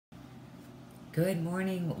Good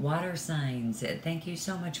morning, water signs. Thank you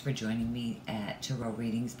so much for joining me at Tarot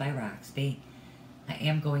Readings by Roxby. I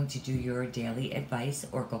am going to do your daily advice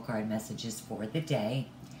oracle card messages for the day.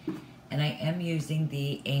 And I am using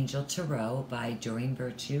the Angel Tarot by Doreen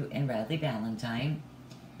Virtue and Radley Valentine.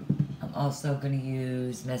 I'm also going to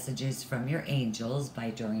use Messages from Your Angels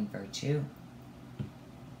by Doreen Virtue.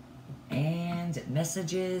 And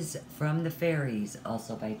Messages from the Fairies,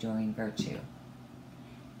 also by Doreen Virtue.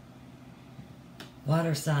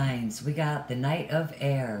 Water signs, we got the Knight of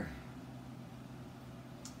Air.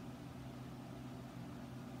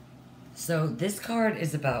 So this card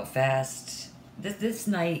is about fast. This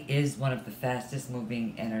Knight is one of the fastest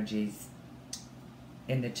moving energies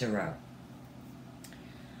in the Tarot.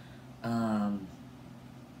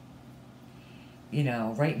 You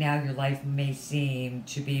know, right now your life may seem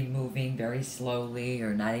to be moving very slowly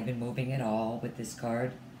or not even moving at all with this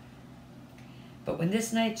card. But when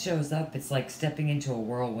this Knight shows up, it's like stepping into a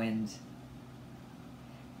whirlwind.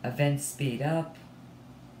 Events speed up.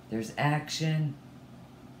 There's action.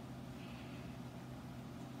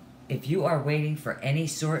 If you are waiting for any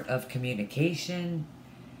sort of communication,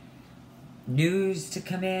 news to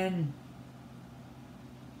come in,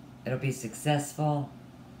 it'll be successful.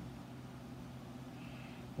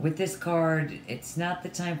 With this card, it's not the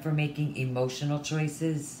time for making emotional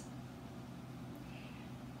choices.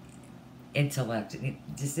 Intellect.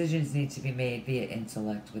 Decisions need to be made via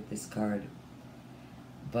intellect with this card.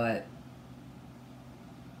 But,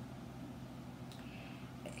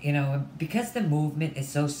 you know, because the movement is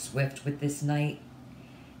so swift with this Knight,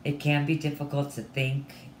 it can be difficult to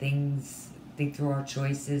think through our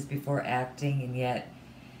choices before acting, and yet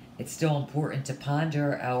it's still important to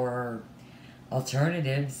ponder our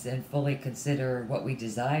alternatives and fully consider what we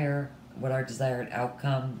desire, what our desired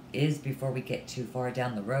outcome is before we get too far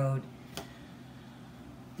down the road.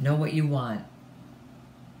 Know what you want.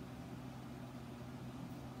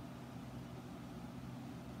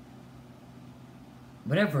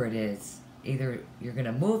 Whatever it is, either you're going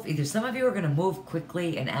to move, either some of you are going to move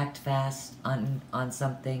quickly and act fast on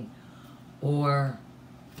something, or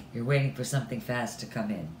you're waiting for something fast to come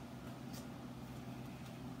in.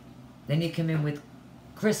 Then you come in with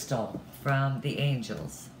Crystal from the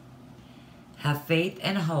Angels. Have faith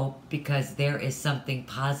and hope because there is something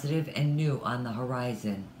positive and new on the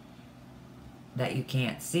horizon that you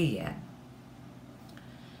can't see yet.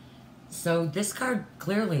 So this card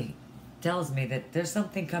clearly tells me that there's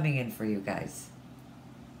something coming in for you guys.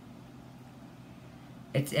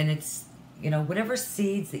 It's you know, whatever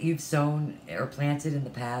seeds that you've sown or planted in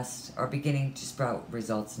the past are beginning to sprout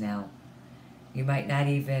results now. You might not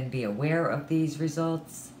even be aware of these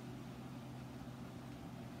results,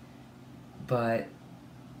 but,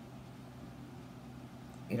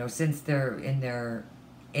 you know, since they're in their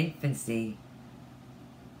infancy,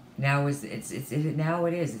 now it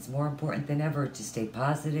is. It's more important than ever to stay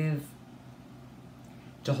positive,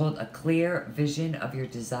 to hold a clear vision of your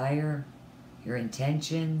desire, your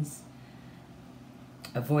intentions.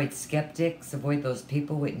 Avoid skeptics. Avoid those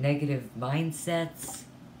people with negative mindsets.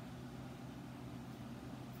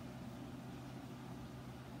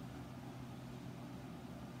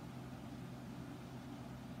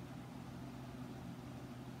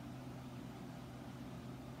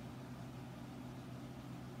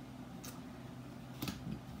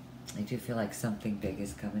 I do feel like something big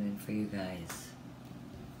is coming in for you guys.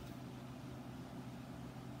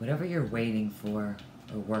 Whatever you're waiting for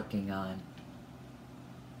or working on,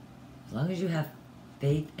 as long as you have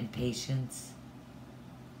faith and patience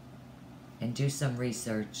and do some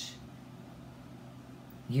research.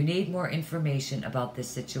 You need more information about this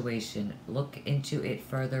situation. Look into it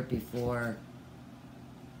further before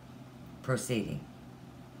proceeding.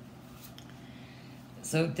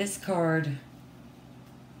 So this card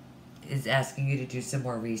is asking you to do some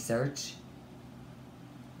more research.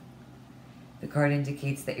 The card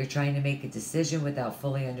indicates that you're trying to make a decision without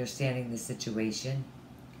fully understanding the situation.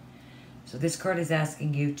 So this card is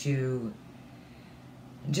asking you to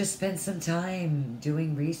just spend some time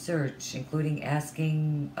doing research, including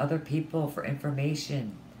asking other people for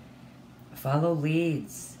information. Follow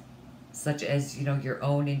leads, such as, you know, your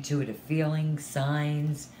own intuitive feelings,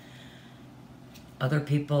 signs, other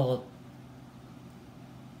people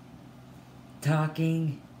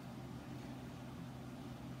talking.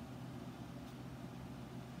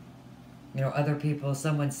 You know, other people,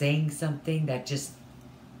 someone saying something that just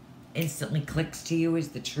instantly clicks to you as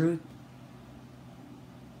the truth.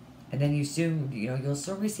 And then you soon, you know, you'll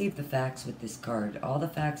soon receive the facts with this card. All the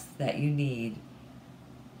facts that you need.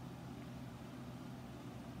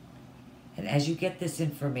 And as you get this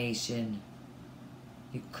information,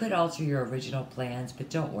 You could alter your original plans, but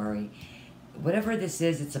don't worry. Whatever this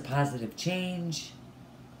is, it's a positive change.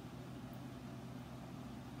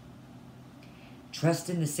 Trust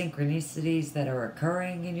in the synchronicities that are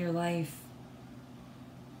occurring in your life.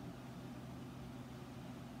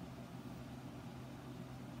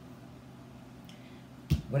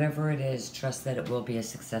 Whatever it is, trust that it will be a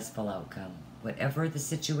successful outcome. Whatever the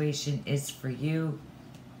situation is for you,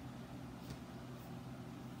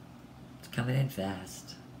 it's coming in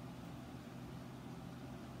fast.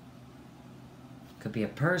 Could be a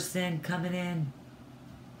person coming in,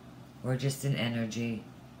 or just an energy.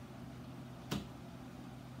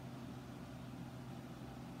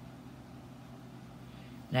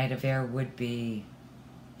 Knight of Air would be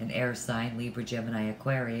an air sign, Libra, Gemini,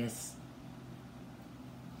 Aquarius.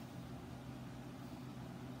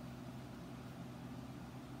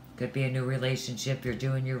 Could be a new relationship. You're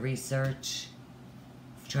doing your research,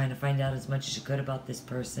 trying to find out as much as you could about this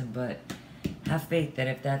person, but have faith that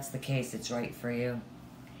if that's the case, it's right for you.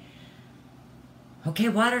 Okay,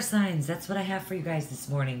 water signs, that's what I have for you guys this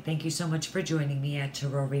morning. Thank you so much for joining me at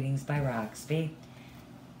Tarot Readings by Roxby.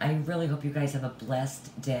 I really hope you guys have a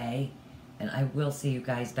blessed day, and I will see you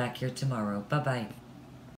guys back here tomorrow. Bye-bye.